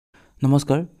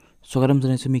নমস্কাৰ স্বাগতম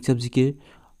জনাইছোঁ মিক্সআপ জিকেৰ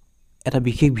এটা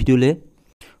বিশেষ ভিডিঅ'লৈ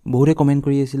বহুতে কমেণ্ট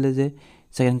কৰি আছিলে যে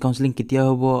সেকেন্ড কাউন্সেলিং কেতিয়া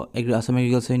হ'ব আসাম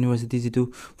এগ্ৰিকালচাৰ ইউনিভাৰ্চিটি যিটো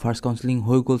ফাৰ্ষ্ট কাউন্সেলিং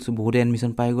হৈ গ'ল বহুতে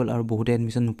এডমিশ্যন পাই গ'ল আৰু বহুতে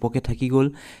এডমিশ্যন নোপোৱাকৈ থাকি গ'ল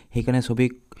সেইকাৰণে সবেই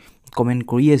কমেণ্ট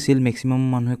কৰি আছিল মেক্সিমাম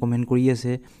মানুহে কমেণ্ট কৰি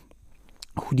আছে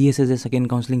সুধি আছে যে সেকেন্ড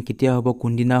কাউন্সেলিং কেতিয়া হ'ব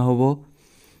কোনদিনা হ'ব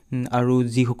আৰু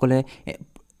যিসকলে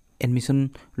এডমিশ্যন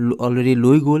অলৰেডি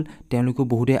লৈ গ'ল তেওঁলোকেও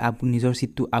বহুতে নিজৰ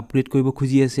সিটটো আপগ্ৰেড কৰিব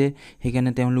খুজি আছে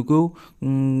সেইকাৰণে তেওঁলোকেও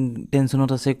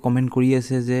টেনশ্যনত আছে কমেণ্ট কৰি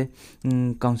আছে যে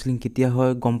কাউন্সেলিং কেতিয়া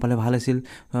হয় গম পালে ভাল আছিল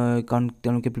কাৰণ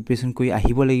তেওঁলোকে প্ৰিপাৰেশ্যন কৰি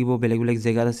আহিব লাগিব বেলেগ বেলেগ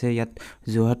জেগাত আছে ইয়াত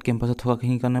যোৰহাট কেম্পাছত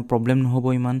থকাখিনিৰ কাৰণে প্ৰব্লেম নহ'ব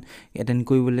ইমান এটেণ্ড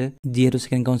কৰিবলৈ যিহেতু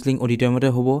সেকেণ্ড কাউন্সেলিং অডিটৰিয়ামতে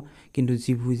হ'ব কিন্তু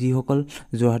যিসকল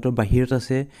যোৰহাটৰ বাহিৰত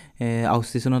আছে আউট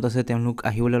ষ্টেচনত আছে তেওঁলোক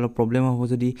আহিবলৈ অলপ প্ৰব্লেম হ'ব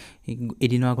যদি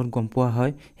এদিনৰ আগত গম পোৱা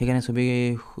হয় সেইকাৰণে চবেই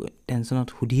টেনশ্যনত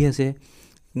সুধি আছে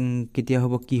কেতিয়া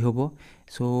হ'ব কি হ'ব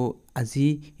চ' আজি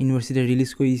ইউনিভাৰ্চিটিয়ে ৰিলিজ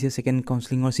কৰি দিছে সেকেণ্ড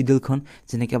কাউন্সেলিঙৰ চিডিউলখন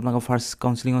যেনেকৈ আপোনালোকৰ ফাৰ্ষ্ট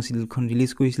কাউন্সেলিঙৰ চিডিউলখন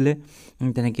ৰিলিজ কৰিছিলে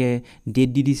তেনেকৈ ডেট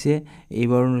দি দিছে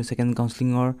এইবাৰ সেকেণ্ড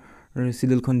কাউন্সেলিঙৰ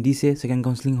চিডিউলখন দিছে সেকেণ্ড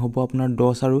কাউন্সেলিং হ'ব আপোনাৰ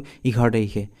 10 আৰু 11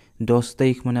 তাৰিখে 10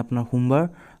 তাৰিখ মানে আপোনাৰ সোমবাৰ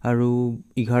আৰু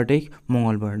 11 তাৰিখ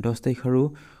মঙলবাৰ 10 তাৰিখ আৰু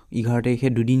 11 তাৰিখে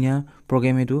দুদিনীয়া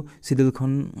প্ৰগ্ৰেম এইটো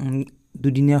চিডিউলখন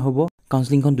দুদিনীয়া হ'ব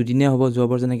কাউন্সেলিংখন দুদিনীয়া হ'ব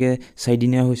যোৱাবাৰ যেনেকৈ 4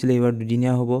 দিনীয়া হৈছিলে এইবাৰ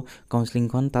দুদিনীয়া হ'ব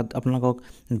কাউন্সেলিংখন তাত আপোনালোকক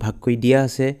ভাগ কৰি দিয়া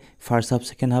আছে first half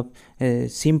second half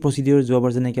same procedure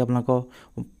যোৱাবাৰ যেনেকৈ আপোনালোকক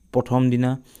প্ৰথম দিনা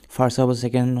ফাৰ্ষ্ট হাফ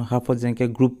ছেকেণ্ড হাফত যেনেকৈ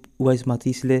গ্ৰুপ ৱাইজ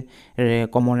মাতিছিলে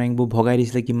কমন ৰেংকবোৰ ভগাই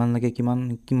দিছিলে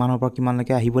কিমানৰ পৰা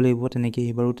কিমানলৈকে আহিব লাগিব তেনেকৈ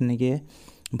এইবাৰো তেনেকৈ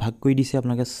ভাগ কৰি দিছে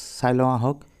আপোনালোকে চাই লওঁ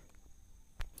আহক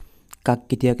কাক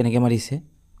কেতিয়া কেনেকৈ মাতিছে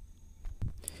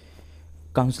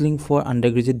counselling for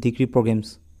undergraduate degree programmes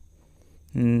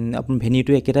আপোনাৰ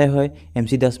ভেনিউটো একেটাই হয়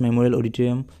MC দাস মেমৰিয়েল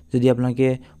অডিটৰিয়াম যদি আপোনালোকে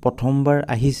প্ৰথমবাৰ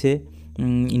আহিছে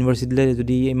ইউনিভাৰ্চিটিলৈ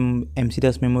যদি MC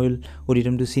দাস মেমৰিয়েল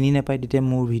অডিটৰিয়ামটো চিনি নাপায় তেতিয়া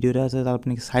মোৰ ভিডিঅ' এটা আছে তাত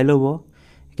আপোনালোকে চাই ল'ব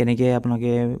কেনেকৈ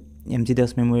আপোনালোকে MC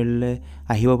দাস মেমৰিয়েললৈ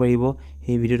আহিব পাৰিব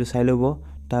সেই ভিডিঅ'টো চাই ল'ব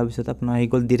তাৰপিছত আপোনাৰ আহি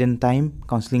গ'ল ডেট এণ্ড টাইম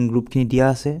কাউন্সেলিং গ্ৰুপখিনি দিয়া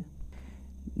আছে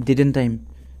ডেট এণ্ড টাইম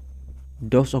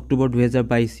 10 অক্টোবৰ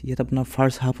 2022 ইয়াত আপোনাৰ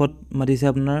ফাৰ্ষ্ট হাফত মাতিছে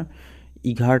আপোনাৰ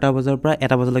 11টা বজাৰ পৰা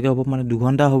 1টা বজালৈকে হ'ব মানে 2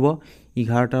 ঘণ্টা হ'ব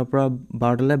 11টাৰ পৰা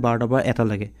 12টালৈ 12টাৰ পৰা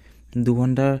 1টালৈকে 2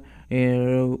 ঘণ্টা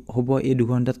হ'ব এই 2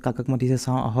 ঘণ্টাত কাক মাতিছে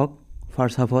চাওঁ আহক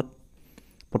ফাৰ্ষ্ট হাফত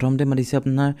প্ৰথমতে মাতিছে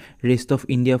আপোনাৰ rest of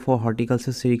India for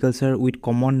horticulture sericulture with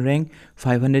common rank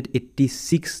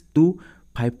 586 to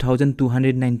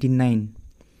 5299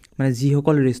 মানে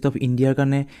যিসকল ৰেষ্ট অফ ইণ্ডিয়াৰ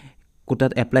কাৰণে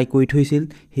কোটাত এপ্লাই কৰি থৈছিল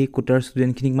সেই কোটাৰ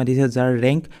ষ্টুডেণ্টখিনিক মাতিছে যাৰ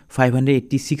ৰেংক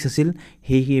 586 আছিল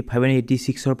সেই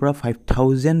 586ৰ পৰা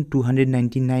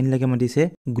 5299 লৈকে মাতিছে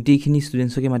গোটেইখিনি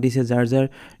ষ্টুডেণ্টছকে মাতিছে যাৰ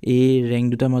এই ৰেংক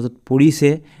দুটাৰ মাজত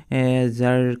পৰিছে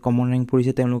যাৰ কমন ৰেংক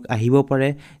পৰিছে তেওঁলোক আহিব পাৰে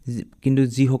কিন্তু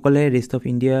যিসকলে ৰেষ্ট অফ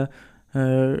ইণ্ডিয়া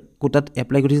কোটাত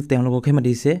এপ্লাই কৰিছিল তেওঁলোককহে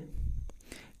মাতিছে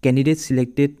candidate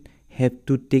selected have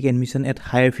to take admission at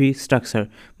higher fee structure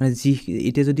মানে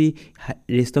এতিয়া যদি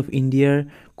ৰেষ্ট অফ ইণ্ডিয়াৰ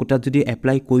কোটাত যদি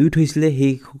এপ্লাই কৰিও থৈছিলে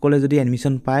সেইসকলে যদি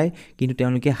এডমিশ্যন পায় কিন্তু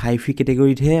তেওঁলোকে হাই ফি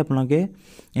কেটেগৰীতহে আপোনালোকে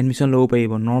এডমিশ্যন ল'ব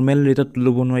পাৰিব নৰ্মেল ৰেটত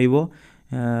ল'ব নোৱাৰিব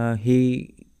সেই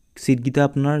চিটকেইটা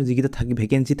আপোনাৰ যিকেইটা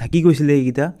ভেকেঞ্চি থাকি গৈছিলে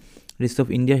এইকেইটা ৰেষ্ট অফ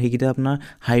ইণ্ডিয়াৰ সেইকেইটা আপোনাৰ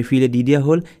হাই ফিলে দি দিয়া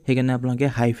হ'ল সেইকাৰণে আপোনালোকে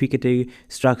হাই ফি কেটেগৰী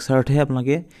ষ্ট্ৰাকচাৰতহে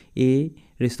আপোনালোকে এই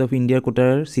ৰেষ্ট অফ ইণ্ডিয়াৰ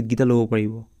কোটাৰ চিটকেইটা ল'ব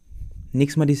পাৰিব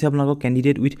নেক্সট মাতিছে আপোনালোকক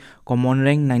candidate with common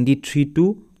rank 93 to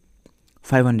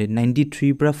 500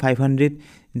 93 পৰা 500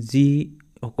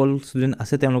 যিসকল ষ্টুডেণ্ট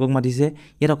আছে তেওঁলোকক মাতিছে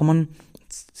ইয়াত অকণমান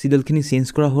চিডিউলখিনি চেঞ্জ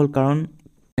কৰা হ'ল কাৰণ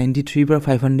 93 পৰা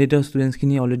 500ৰ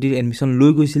ষ্টুডেণ্টছখিনি অলৰেডি এডমিশ্যন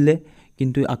লৈ গৈছিলে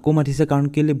কিন্তু আকৌ মাতিছে কাৰণ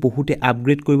কেলৈ বহুতে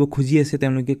আপগ্ৰেড কৰিব খুজি আছে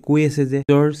তেওঁলোকে কৈ আছে যে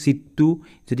তেওঁৰ চিটটো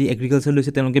যদি এগ্ৰিকালচাৰ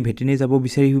লৈছে তেওঁলোকে ভেটেনেৰি যাব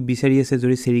বিচাৰি আছে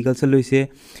যদি চেৰিকালচাৰ লৈছে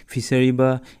ফিচাৰী বা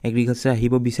এগ্ৰিকালচাৰ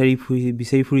আহিব বিচাৰি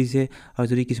ফুৰিছে আৰু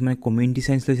যদি কিছুমানে কমিউনিটি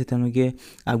চায়েন্স লৈছে তেওঁলোকে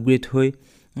আপগ্ৰেড হৈ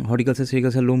হৰ্টিকালচাৰ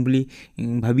চেৰিকালচাৰ ল'ম বুলি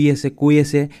ভাবি আছে কৈ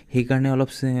আছে সেইকাৰণে অলপ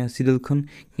চিডিউলখন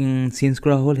চেঞ্জ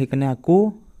কৰা হ'ল সেইকাৰণে আকৌ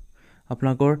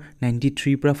আপোনালোকৰ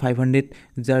 93 পৰা 500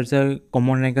 যাৰ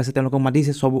কমন ৰেংক আছে তেওঁলোকক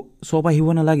মাতিছে চব আহিব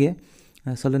নালাগে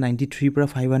আচলতে 93 পৰা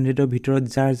 500ৰ ভিতৰত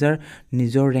যাৰ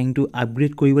নিজৰ ৰেংকটো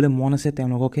আপগ্ৰেড কৰিবলৈ মন আছে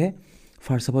তেওঁলোককহে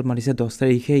ফাৰ্ষ্ট হাফত মাতিছে 10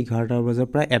 তাৰিখে 11টা বজাৰ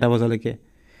পৰা 1টা বজালৈকে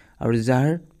আৰু যাৰ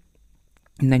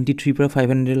 93 পৰা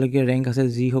 500লৈকে ৰেংক আছে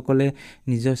যিসকলে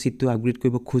নিজৰ চিটটো আপগ্ৰেড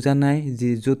কৰিব খোজা নাই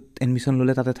য'ত এডমিশ্যন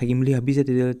ল'লে তাতে থাকিম বুলি ভাবিছে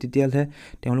তেতিয়াহ'লে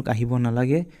তেওঁলোক আহিব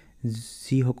নালাগে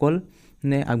যিসকল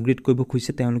আপগ্ৰেড কৰিব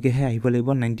খুজিছে তেওঁলোকেহে আহিব লাগিব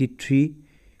 93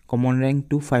 common rank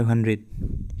two 500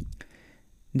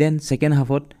 then second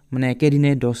হাফত মানে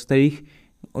একেদিনে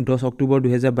 10 অক্টোবৰ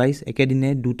 2022 একেদিনে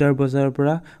 2টা বজাৰ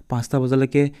পৰা 5টা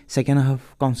বজালৈকে ছেকেণ্ড হাফ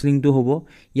কাউন্সেলিংটো হ'ব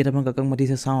ইয়াত আপোনাক কাক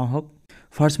মাতিছে চাওঁ আহক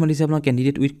ফাৰ্ষ্ট মাতিছে আপোনাৰ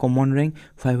candidate with common rank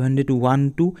 501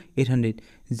 to 800,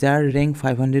 যাৰ ৰেংক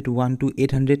 501 to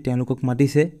 800 তেওঁলোকক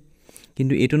মাতিছে।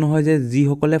 কিন্তু এইটো নহয় যে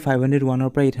যিসকলে 501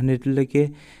 পৰা 800লৈকে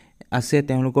আছে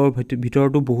তেওঁলোকৰ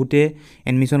ভিতৰতো বহুতে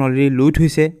এডমিশ্যন অলৰেডি লৈ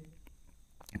থৈছে,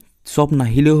 সব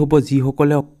নাহিলেও হ'ব।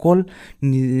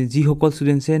 যিসকল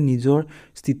ষ্টুডেণ্টছে নিজৰ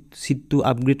ছিটটো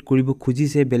আপগ্ৰেড কৰিব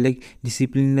খুজিছে, বেলেগ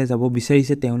ডিচিপ্লিনলৈ যাব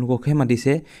বিচাৰিছে, তেওঁলোককহে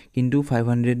মাতিছে। কিন্তু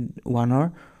 501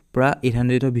 পৰা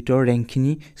 800ৰ ভিতৰৰ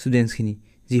ৰেংকখিনি ষ্টুডেণ্টছখিনি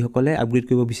যিসকলে আপগ্ৰেড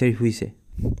কৰিব বিচাৰি ফুৰিছে।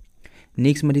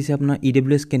 নেক্সট মাতিছে আপোনাৰ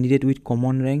EWS candidate with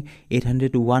common rank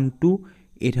 801 to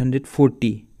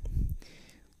 840,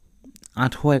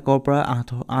 801 পৰা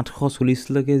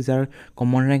 840লৈকে যাৰ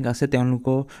কমন ৰেংক আছে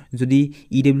তেওঁলোকৰ যদি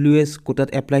EWS কোটাত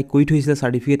এপ্লাই কৰি থৈছিলে,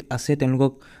 চাৰ্টিফিকেট আছে,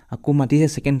 তেওঁলোকক আকৌ মাতিছে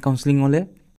ছেকেণ্ড কাউন্সেলিঙলৈ।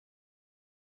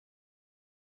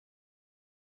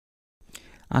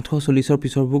 840ৰ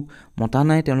পিছৰবোৰ মতা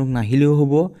নাই, তেওঁলোক নাহিলেও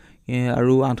হ'ব।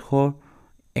 আৰু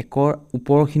 801ৰ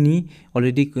ওপৰখিনি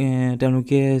অলৰেডি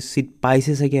তেওঁলোকে ছিট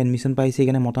পাইছে চাগে, এডমিশ্যন পাইছে,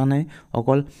 সেইকাৰণে মতা নাই।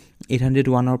 অকল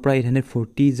 801 পৰা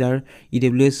 840 যাৰ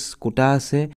EWS কোটা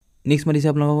আছে। নেক্সট মাতিছে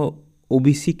আপোনালোকক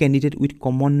OBC candidate with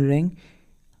common rank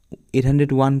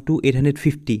 801 to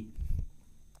 850,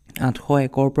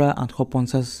 801 পৰা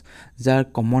 850 যাৰ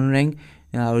কমন ৰেংক,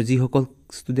 আৰু যিসকল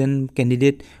ষ্টুডেণ্ট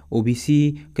কেণ্ডিডেট OBC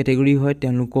কেটেগৰী হয়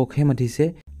তেওঁলোককহে মাতিছে।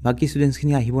 বাকী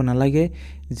ষ্টুডেণ্টছখিনি আহিব নালাগে।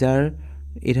 যাৰ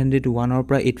 801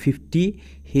 পৰা 850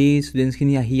 সেই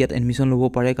ষ্টুডেণ্টছখিনি আহি ইয়াত এডমিশ্যন ল'ব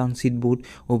পাৰে, কাৰণ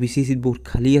OBC ছিট বহুত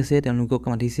খালী আছে, তেওঁলোকক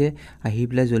মাতিছে আহি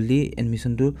পেলাই জল্দি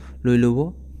এডমিশ্যনটো লৈ ল'ব।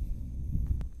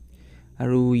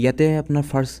 আৰু ইয়াতে আপোনাৰ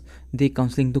ফাৰ্ষ্ট ডে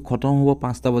কাউন্সেলিংটো খতম হ'ব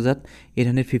 5টা বজাত,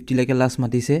 850লৈকে লাষ্ট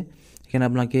মাতিছে। সেইকাৰণে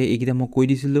আপোনালোকে এইকেইটা মই কৈ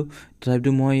দিছিলোঁ,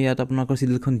 তথাপিতো মই ইয়াত আপোনালোকৰ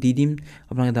চিডিউলখন দি দিম,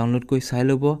 আপোনালোকে ডাউনলোড কৰি চাই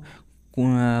ল'ব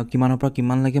কিমানৰ পৰা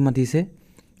কিমানলৈকে মাতিছে।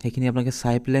 সেইখিনি আপোনালোকে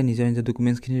চাই পেলাই নিজৰ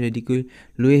ডকুমেণ্টছখিনি ৰেডি কৰি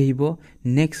লৈ আহিব।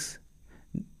 নেক্সট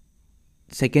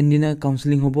ছেকেণ্ড দিনা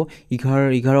কাউন্সেলিং হ'ব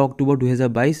 11 অক্টোবৰ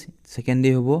 2022, ছেকেণ্ড ডে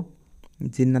হ'ব,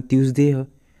 যিদিনা টিউজডে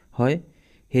হয়।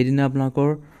 সেইদিনা আপোনালোকৰ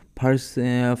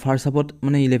ফাৰ্ষ্ট হাফত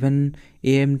মানে 11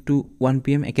 AM to 1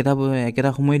 PM একেটা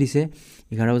সময়ে দিছে,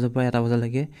 11 বজাৰ পৰা 1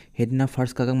 বজালৈকে। সেইদিনা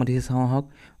ফাৰ্ষ্ট কাক মাতিছে চাওঁ আহক।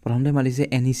 প্ৰথমতে মাতিছে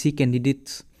NEC candidates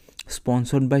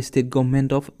স্পনচৰ্ড by state government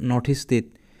of north east state.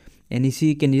 NEC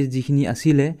candidate যিখিনি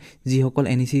আছিলে, যিসকল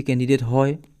NEC কেণ্ডিডেট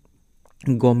হয়,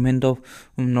 government of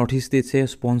north east ষ্টেটছে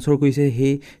sponsor কৰিছে,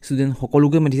 সেই ষ্টুডেণ্ট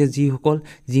সকলোকে মাতিছে।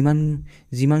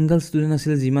 যিমানগাল ষ্টুডেণ্ট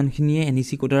আছিলে, যিমানখিনিয়ে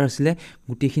NEC কোটাৰ আছিলে,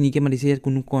 গোটেইখিনিকে মাতিছে।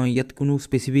 ইয়াত কোনো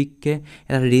স্পেচিফিককৈ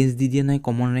এটা ৰেঞ্জ দি দিয়া নাই,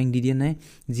 কমন ৰেংক দি দিয়া নাই।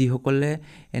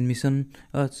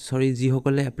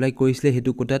 যিসকলে এপ্লাই কৰিছিলে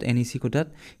সেইটো কোটাত, NEC কোটাত,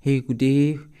 সেই গোটেই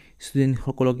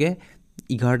ষ্টুডেণ্টসকলকে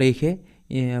 11 তাৰিখে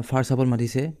ফাৰ্ষ্ট হাফত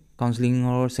মাতিছে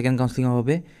ছেকেণ্ড কাউন্সেলিঙৰ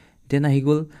বাবে। দেন আহি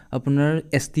গ'ল আপোনাৰ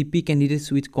STP candidates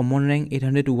with common rank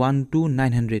 801 to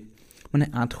 900, মানে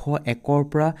 801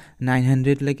 পৰা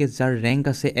 900লৈকে যাৰ ৰেংক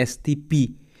আছে STP,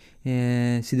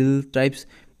 schedule tribes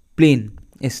plain,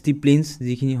 ST plains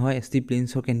যিখিনি হয়, ST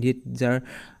প্লেইনছৰ কেণ্ডিডেট যাৰ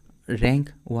ৰেংক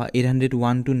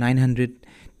 801 to 900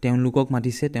 তেওঁলোকক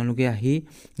মাতিছে। তেওঁলোকে আহি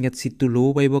ইয়াত ছিটটো ল'ব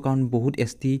পাৰিব, কাৰণ বহুত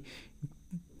ST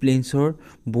প্লেইনছৰ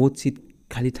বহুত ছিট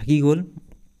খালী থাকি গ'ল।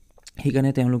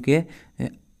 সেইকাৰণে তেওঁলোকে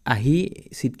আহি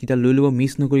ছিটকেইটা লৈ ল'ব,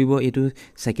 মিছ নকৰিব। এইটো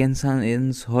ছেকেণ্ড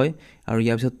চান্স হয় আৰু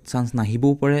ইয়াৰ পিছত চান্স নাহিবও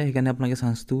পাৰে, সেইকাৰণে আপোনালোকে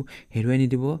চান্সটো হেৰুৱাই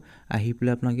নিদিব। আহি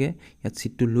পেলাই আপোনালোকে ইয়াত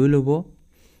ছিটটো লৈ ল'ব।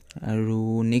 আৰু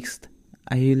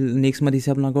নেক্সট মাতিছে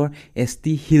আপোনালোকৰ ST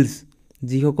হিলছ,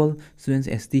 যিসকল ষ্টুডেণ্টছ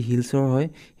ST হিলছৰ হয়,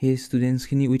 সেই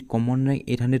ষ্টুডেণ্টছখিনি উইথ কমন ৰেংক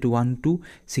 801 to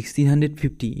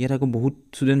 1650। ইয়াত আকৌ বহুত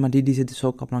ষ্টুডেণ্ট মাতি দিছে,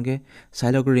 চাওক আপোনালোকে চাই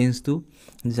লওক ৰেঞ্জটো।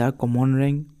 যাৰ কমন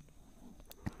ৰেংক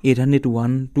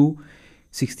 801 to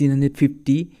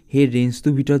 1650, সেই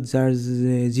ৰেঞ্জটোৰ ভিতৰত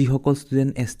যিসকল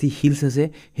ষ্টুডেণ্ট ST হিলছ আছে,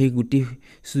 সেই গোটেই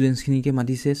ষ্টুডেণ্টছখিনিকে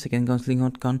মাতিছে ছেকেণ্ড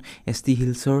কাউন্সেলিঙত, কাৰণ ST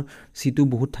হিলছৰ ছিটো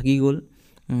বহুত থাকি গ'ল,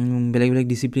 বেলেগ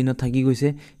ডিচিপ্লিনত থাকি গৈছে।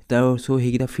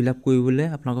 সেইকেইটা ফিল আপ কৰিবলৈ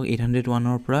আপোনালোকক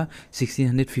 801 পৰা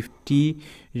 1650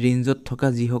 ৰেঞ্জত থকা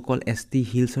যিসকল ST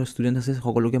হিলছৰ ষ্টুডেণ্ট আছে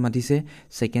সকলোকে মাতিছে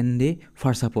ছেকেণ্ড ডে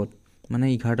ফাৰ্ষ্ট হাফত, মানে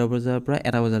 11 বজাৰ পৰা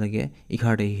 1 বজালৈকে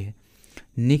 11 তাৰিখে।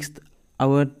 নেক্সট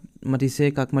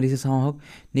কাক মাতিছে চাওঁ আহক।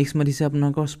 নেক্সট মাতিছে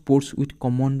আপোনালোকৰ sports with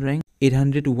common rank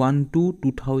 801 to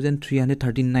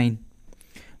 2339,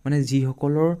 মানে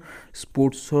যিসকলৰ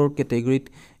স্পৰ্টছৰ কেটেগৰীত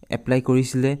এপ্লাই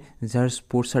কৰিছিলে, যাৰ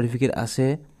স্পৰ্টছ চাৰ্টিফিকেট আছে,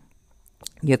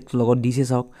 ইয়াত লগত দিছে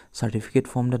চাওক, certificate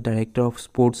from the director of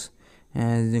sports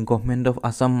government of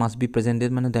Assam must B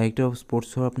presented, মানে ডাইৰেক্টৰ অফ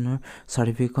স্পৰ্টছৰ আপোনাৰ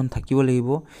চাৰ্টিফিকেটখন থাকিব লাগিব।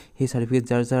 সেই চাৰ্টিফিকেট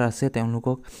যাৰ আছে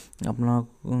তেওঁলোকক আপোনাক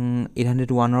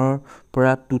 801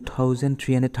 পৰা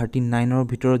 2339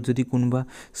 ভিতৰত যদি কোনোবা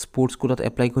স্পৰ্টছ কোটাত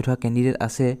এপ্লাই কৰি থকা কেণ্ডিডেট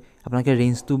আছে, আপোনালোকে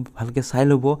ৰেঞ্জটো ভালকৈ চাই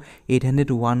ল'ব।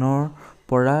 801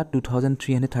 পৰা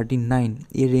 2339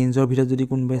 এই ৰেঞ্জৰ ভিতৰত যদি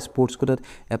কোনোবাই স্পৰ্টছ কোটাত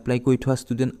এপ্লাই কৰি থোৱা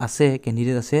ষ্টুডেণ্ট আছে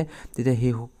কেণ্ডিডেট আছে তেতিয়া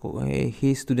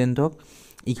সেই ষ্টুডেণ্টক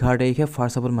 11 তাৰিখে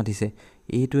ফাৰ্ষ্ট হাফত মাতিছে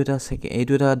এইটো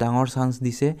এটা ডাঙৰ চান্স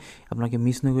দিছে আপোনালোকে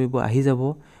মিছ নকৰিব আহি যাব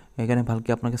সেইকাৰণে ভালকৈ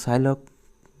আপোনালোকে চাই লওক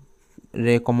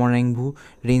কমন ৰেংকবোৰ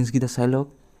ৰেঞ্জকেইটা চাই লওক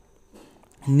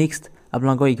নেক্সট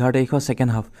আপোনালোকৰ 11 তাৰিখৰ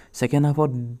ছেকেণ্ড হাফত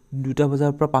 2টা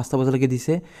বজাৰ পৰা 5টা বজালৈকে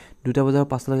দিছে 2টা বজাৰ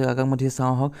পৰা 5টা লৈকে কাক মাতিছে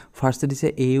চাওঁ আহক ফাৰ্ষ্টে দিছে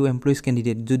AAU এমপ্লয়িজ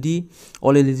কেণ্ডিডেট যদি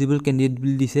অল এলিজিবল কেণ্ডিডেট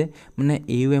বুলি দিছে মানে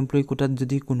AAU এমপ্লয়ি কোটাত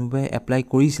যদি কোনোবাই এপ্লাই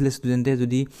কৰিছিলে ষ্টুডেণ্টে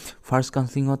যদি ফাৰ্ষ্ট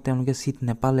কাউন্সেলিঙত তেওঁলোকে চিট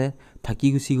নাপালে থাকি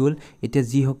গুচি গ'ল এতিয়া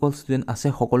যিসকল ষ্টুডেণ্ট আছে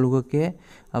সকলোকে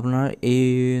আপোনাৰ এই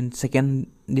ছেকেণ্ড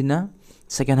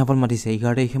হাফত মাতিছে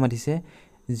 11 তাৰিখে মাতিছে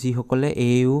যিসকলে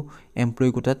AAU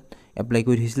এমপ্লয়ি কোটাত এপ্লাই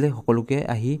কৰি থৈছিলে সকলোকে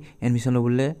আহি এডমিশ্যন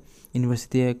ল'বলৈ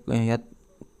ইউনিভাৰ্চিটিয়ে ইয়াত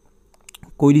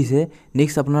কৈ দিছে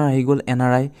নেক্সট আপোনাৰ আহি গ'ল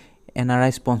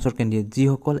NRI স্পন্সৰ্ড কেণ্ডিডেট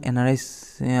যিসকল NRI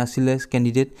আছিলে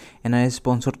কেণ্ডিডেট NRI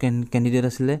স্পন্সৰ্ড কেণ্ডিডেট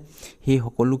আছিলে সেই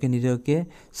সকলো কেণ্ডিডেটকে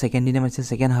ছেকেণ্ড দিনা মাতিছে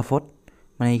ছেকেণ্ড হাফত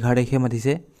মানে 11 তাৰিখে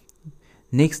মাতিছে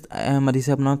নেক্সট মাতিছে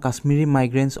আপোনাৰ কাশ্মীৰী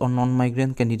মাইগ্ৰেণ্টছ অৰ নন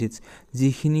মাইগ্ৰেণ্ট কেণ্ডিডেটছ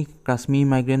যিখিনি কাশ্মীৰী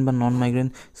মাইগ্ৰেণ্ট বা নন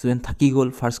মাইগ্ৰেণ্ট ষ্টুডেণ্ট থাকি গ'ল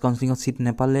ফাৰ্ষ্ট কাউন্সেলিঙত চিট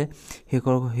নাপালে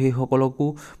সেইসকলকো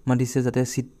মাতিছে যাতে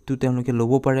চিটটো তেওঁলোকে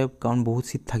ল'ব পাৰে কাৰণ বহুত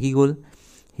চিট থাকি গ'ল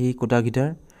সেই কোটাকেইটাৰ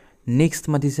নেক্সট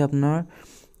মাতিছে আপোনাৰ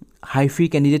হাই free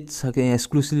candidates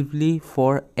exclusively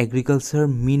for agriculture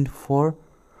mein for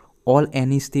all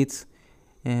any states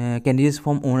candidates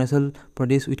from Arunachal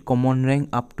Pradesh with common rank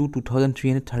up to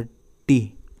 2330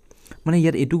 মানে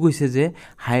ইয়াত এইটো কৈছে যে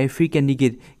হাই free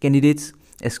candidates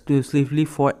exclusively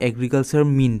for agriculture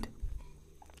মিণ্ড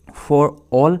for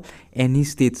all any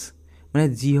states মানে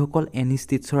যিসকল এনি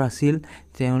ষ্টেটছৰ আছিল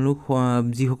তেওঁলোক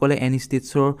যিসকলে এনি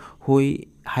ষ্টেটছৰ হৈ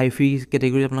হাই ফ্ৰী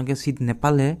কেটেগৰীত আপোনালোকে চিট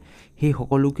নাপালে সেই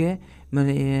সকলোকে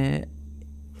মানে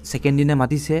ছেকেণ্ড দিনা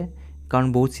মাতিছে কাৰণ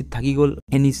বহুত চিট থাকি গ'ল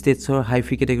এনি ষ্টেটছৰ হাই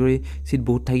ফ্ৰী কেটেগৰী চিট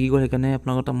বহুত থাকি গ'ল সেইকাৰণে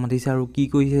আপোনালোকক তাত মাতিছে আৰু কি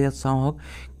কৰিছে ইয়াত চাওঁ হওক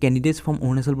candidates from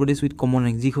Arunachal Pradesh with common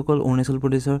rank যিসকল অৰুণাচল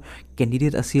প্ৰদেশৰ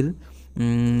কেণ্ডিডেট আছিল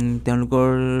তেওঁলোকৰ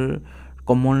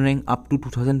কমন ৰেংক আপ টু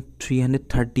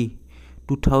 2330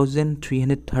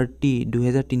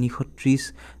 2330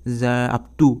 যাৰ আপ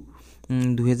টু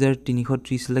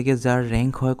 2330 লৈকে যাৰ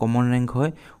ৰেংক হয় কমন ৰেংক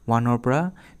হয় 1ৰ পৰা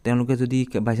তেওঁলোকে যদি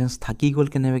বাই চান্স থাকি গ'ল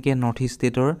কেনেবাকৈ নৰ্থ ইষ্ট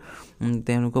ষ্টেটৰ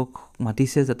তেওঁলোকক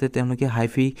মাতিছে যাতে তেওঁলোকে হাই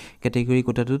ফ্ৰী কেটেগৰী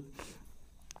কোটাটোত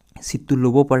চিটটো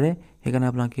ল'ব পাৰে সেইকাৰণে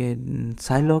আপোনালোকে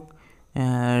চাই লওক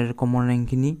কমন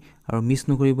ৰেংকখিনি আৰু মিছ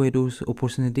নকৰিব এইটো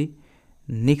অপৰচুনিটি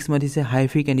নেক্সট মাতিছে হাই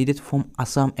free candidate from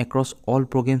Assam across all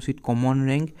programmes with common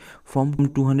rank from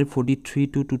 243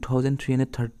 to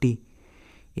 2330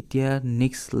 এতিয়া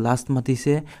নেক্সট লাষ্ট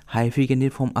মাতিছে হাই ফ্ৰী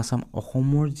কেণ্ডিডেট ফ্ৰম আছাম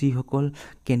অসমৰ যিসকল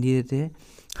কেণ্ডিডেটে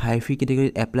হাই ফ্ৰী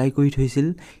কেটেগৰীত এপ্লাই কৰি থৈছিল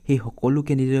সেই সকলো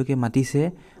কেণ্ডিডেটকে মাতিছে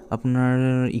আপোনাৰ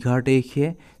 11 তাৰিখে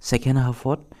ছেকেণ্ড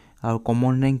হাফত আৰু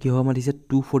কমন ৰেংক কিহৰ মাতিছে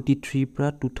 243 পৰা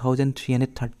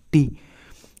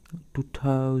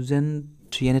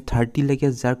 2330 লৈকে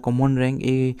যাৰ কমন ৰেংক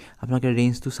এই আপোনালোকে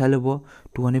ৰেঞ্জটো চাই ল'ব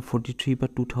 243 পৰা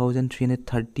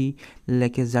 2330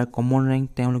 লৈকে যাৰ কমন ৰেংক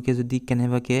তেওঁলোকে যদি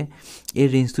কেনেবাকৈ এই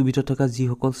ৰেঞ্জটোৰ ভিতৰত থকা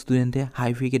যিসকল ষ্টুডেণ্টে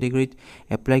হাই ফ্ৰী কেটেগৰীত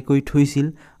এপ্লাই কৰি থৈছিল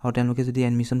আৰু তেওঁলোকে যদি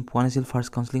এডমিশ্যন পোৱা নাছিল ফাৰ্ষ্ট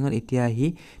কাউন্সেলিঙত এতিয়া আহি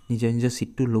নিজৰ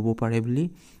চিটটো ল'ব পাৰে বুলি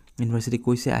ইউনিভাৰ্চিটি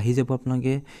কৈছে আহি যাব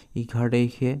আপোনালোকে 11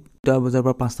 তাৰিখে 2টা বজাৰ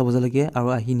পৰা 5টা বজালৈকে আৰু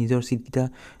আহি নিজৰ চিটকেইটা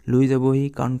লৈ যাবহি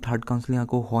কাৰণ থাৰ্ড কাউন্সেলিং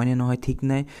আকৌ হয় নে নহয় ঠিক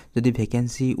নাই যদি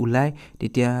ভেকেঞ্চি ওলায়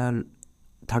তেতিয়া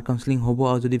থাৰ্ড কাউন্সেলিং হ'ব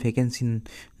আৰু যদি ভেকেঞ্চি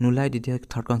নোলায় তেতিয়া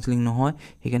থাৰ্ড কাউন্সেলিং নহয়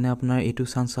সেইকাৰণে আপোনাৰ এইটো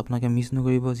চান্স আপোনালোকে মিছ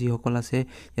নকৰিব যিসকল আছে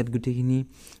ইয়াত গোটেইখিনি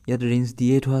ইয়াত ৰেঞ্জ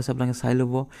দিয়ে থোৱা আছে আপোনালোকে চাই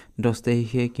ল'ব 10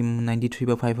 তাৰিখে 93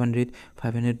 বা 500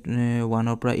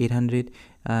 1ৰ পৰা 800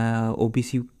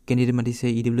 OBC কেণ্ডিডেট মাতিছে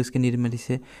EWS কেণ্ডিডেট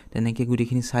মাতিছে তেনেকৈ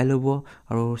গোটেইখিনি চাই ল'ব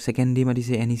আৰু ছেকেণ্ড ডে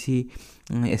মাতিছে NEC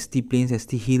ST plains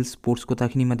ST hills sports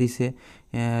কোটাখিনি মাতিছে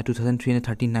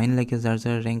 2339 লৈকে যাৰ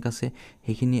ৰেংক আছে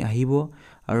সেইখিনি আহিব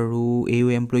আৰু AAU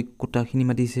এমপ্লয়ি কোটাখিনি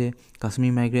মাতিছে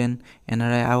কাশ্মীৰ মাইগ্ৰেণ্ট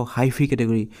NRI আৰু হাই ফ্ৰী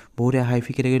কেটেগৰী বহুতে হাই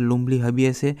ফ্ৰী কেটেগৰী ল'ম বুলি ভাবি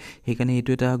আছে সেইকাৰণে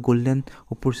এইটো এটা গল্ডেন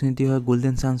অপৰচুনিটি হয়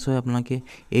গল্ডেন চান্স হয় আপোনালোকে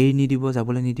এৰি নিদিব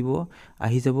যাবলৈ নিদিব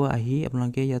আহি যাব আহি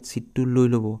আপোনালোকে ইয়াত চিটটো লৈ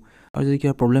ল'ব আৰু যদি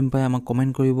কিবা প্ৰব্লেম পায় আমাক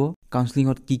কমেণ্ট কৰিব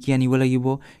কাউন্সেলিঙত কি আনিব লাগিব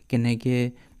কেনেকৈ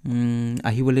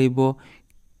আহিব লাগিব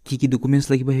কি ডকুমেণ্টছ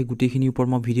লাগিব সেই গোটেইখিনিৰ ওপৰত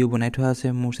মই ভিডিঅ' বনাই থোৱা আছে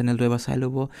মোৰ চেনেলটো এবাৰ চাই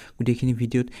ল'ব গোটেইখিনি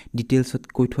ভিডিঅ'ত ডিটেইলছত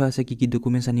কৈ থোৱা আছে কি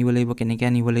ডকুমেণ্টছ আনিব লাগিব কেনেকৈ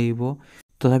আনিব লাগিব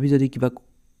তথাপি যদি কিবা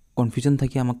কনফিউজন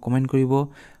থাকে আমাক কমেণ্ট কৰিব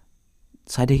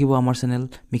চাই থাকিব আমাৰ চেনেল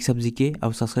মিক্স আপ জিকে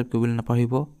আৰু ছাবস্ক্ৰাইব কৰিবলৈ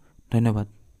নাপাহৰিব ধন্যবাদ